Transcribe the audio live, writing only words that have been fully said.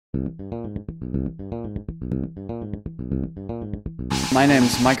My name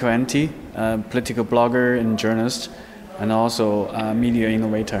is Michael Anti, a political blogger and journalist, and also a media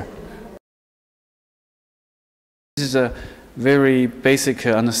innovator. This is a very basic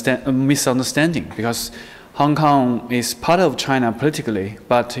misunderstanding because Hong Kong is part of China politically,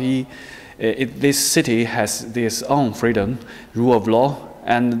 but this city has its own freedom, rule of law,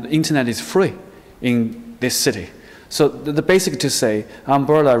 and the internet is free in this city. So the basic to say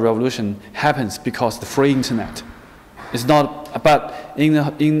umbrella revolution happens because the free internet. It's not, but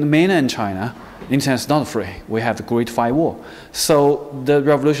in mainland China, internet is not free. We have the Great Firewall. So the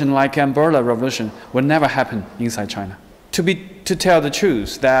revolution like umbrella revolution will never happen inside China. To tell the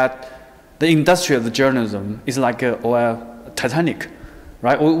truth, that the industry of the journalism is like a Titanic,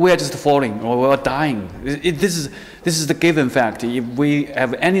 right? We are just falling or we are dying. This is the given fact. If we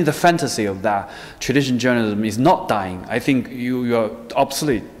have any the fantasy of that traditional journalism is not dying, I think you are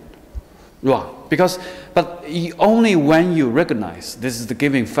obsolete. Wrong. But only when you recognize this is the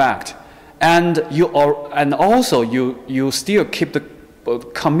given fact, and also you still keep the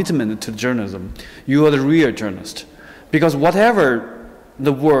commitment to journalism, you are the real journalist. Because whatever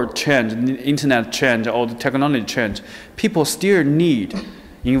the world change, the internet change, or the technology change, people still need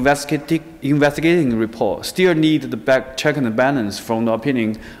investigating report, still need the check and balance from the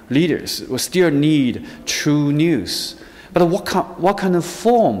opinion leaders, we still need true news. But what kind of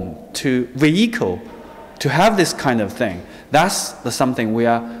form to vehicle to have this kind of thing? That's something we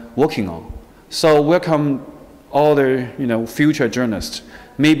are working on. So welcome all the future journalists.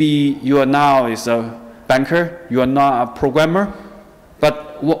 Maybe you are now is a banker, you are not a programmer,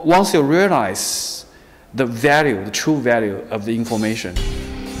 but once you realize the value, the true value of the information,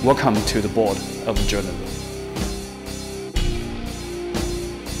 welcome to the board of journalism.